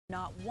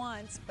Not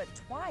once, but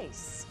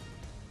twice.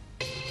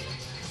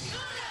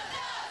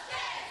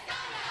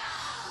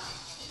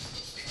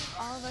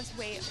 All of us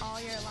wait all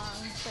year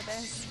long for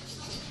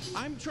this.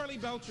 I'm Charlie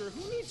Belcher.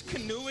 Who needs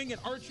canoeing and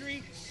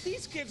archery?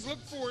 These kids look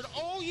forward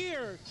all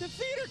year to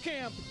theater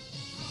camp.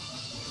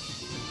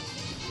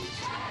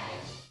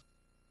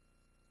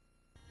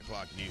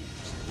 O'clock News,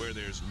 where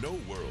there's no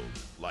world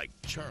like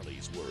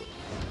Charlie's World.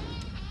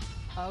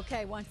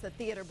 Okay, once the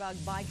theater bug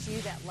bites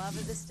you, that love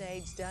of the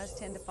stage does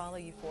tend to follow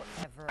you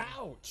forever.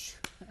 Ouch!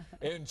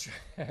 In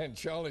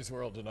Charlie's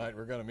World tonight,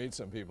 we're going to meet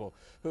some people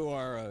who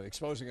are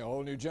exposing a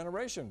whole new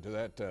generation to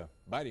that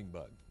biting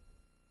bug.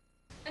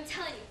 I'm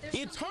telling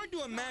you, It's hard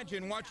to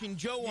imagine watching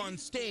Joe on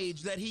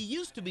stage that he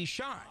used to be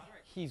shy.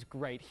 He's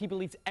great. He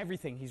believes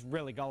everything. He's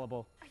really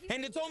gullible.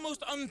 And it's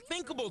almost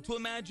unthinkable to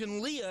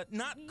imagine Leah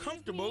not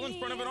comfortable in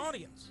front of an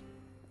audience.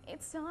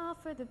 It's all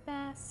for the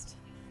best.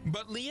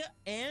 But Leah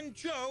and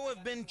Joe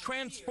have been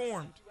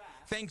transformed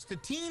thanks to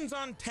Teens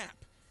on Tap.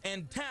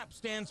 And TAP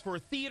stands for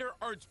Theater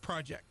Arts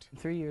Project.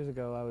 3 years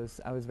ago,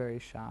 I was very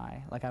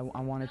shy. Like, I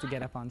wanted to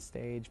get up on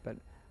stage, but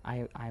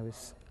I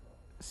was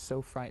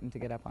so frightened to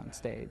get up on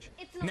stage.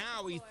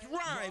 Now he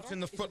thrives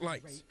in the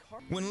footlights.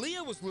 When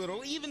Leah was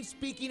little, even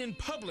speaking in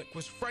public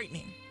was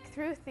frightening.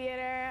 Through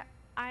theater,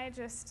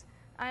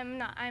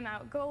 I'm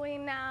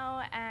outgoing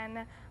now,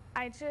 and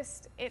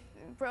it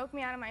broke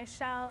me out of my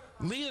shell.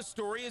 Leah's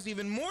story is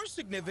even more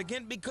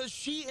significant because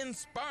she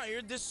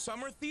inspired this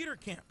summer theater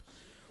camp.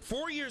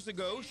 4 years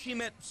ago, she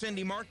met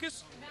Cindy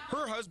Marcus,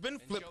 her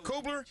husband, Flip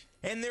Kobler,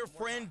 and their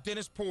friend,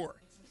 Dennis Poor.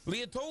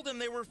 Leah told them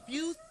there were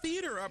few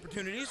theater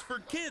opportunities for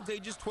kids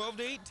ages 12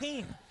 to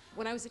 18.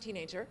 When I was a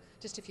teenager,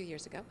 just a few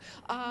years ago,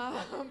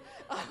 I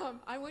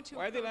went to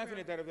Why are they laughing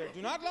at that over there?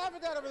 Do not laugh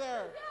at that over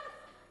there.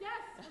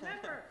 Yes,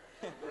 remember.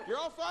 You're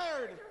all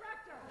fired.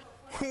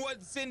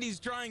 What Cindy's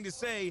trying to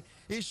say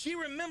is she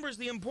remembers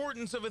the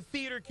importance of a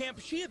theater camp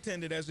she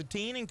attended as a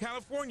teen in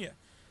California.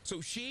 So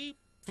she,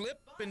 Flip,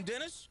 and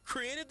Dennis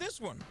created this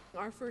one.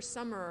 Our first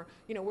summer,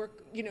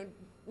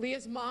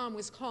 Leah's mom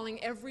was calling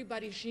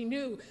everybody she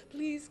knew,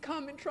 please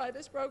come and try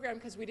this program,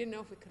 because we didn't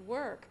know if it could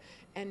work.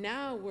 And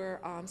now we're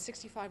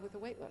 65 with a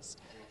wait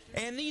list.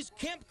 And these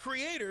camp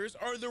creators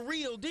are the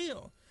real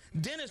deal.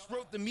 Dennis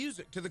wrote the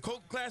music to the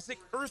cult classic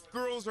Earth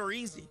Girls Are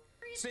Easy.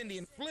 Cindy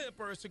and Flip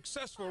are a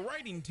successful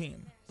writing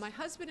team. My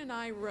husband and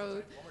I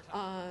wrote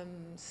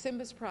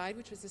Simba's Pride,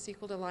 which was the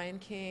sequel to Lion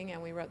King,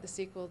 and we wrote the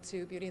sequel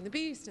to Beauty and the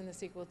Beast and the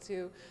sequel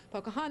to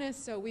Pocahontas,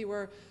 so we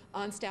were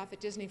on staff at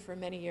Disney for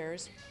many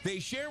years. They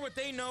share what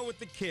they know with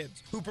the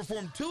kids, who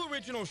perform 2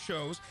 original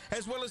shows,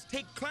 as well as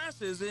take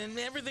classes in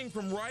everything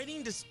from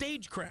writing to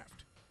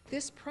stagecraft.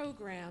 This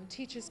program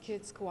teaches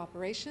kids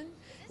cooperation,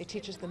 it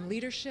teaches them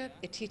leadership,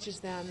 it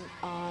teaches them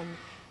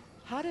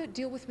how to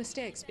deal with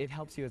mistakes. It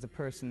helps you as a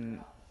person,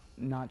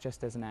 not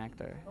just as an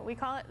actor. We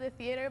call it the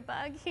theater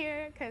bug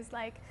here because,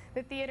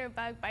 the theater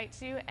bug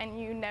bites you and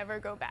you never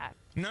go back.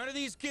 None of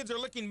these kids are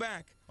looking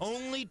back,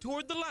 only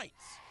toward the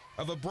lights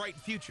of a bright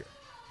future.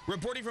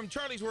 Reporting from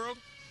Charlie's World,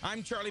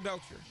 I'm Charlie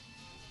Belcher.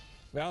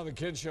 Now the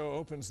Kids Show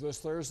opens this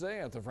Thursday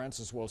at the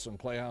Francis Wilson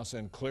Playhouse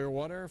in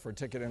Clearwater. For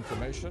ticket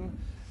information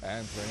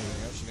and for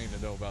anything else you need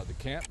to know about the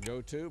camp,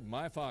 go to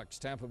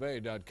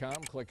myfoxtampabay.com,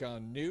 click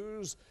on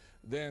News,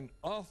 then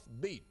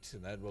Offbeat,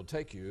 and that will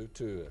take you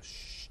to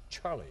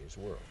Charlie's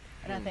World.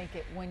 And I think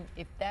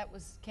if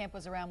camp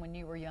was around when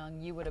you were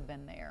young, you would have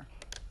been there.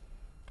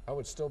 I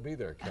would still be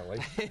there, Kelly.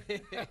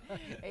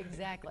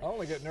 Exactly. I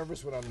only get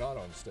nervous when I'm not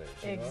on stage.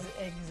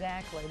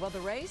 Exactly. Well,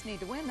 the Rays need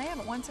to win. They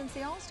haven't won since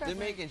the All-Star. They're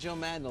making Joe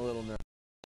Madden a little nervous.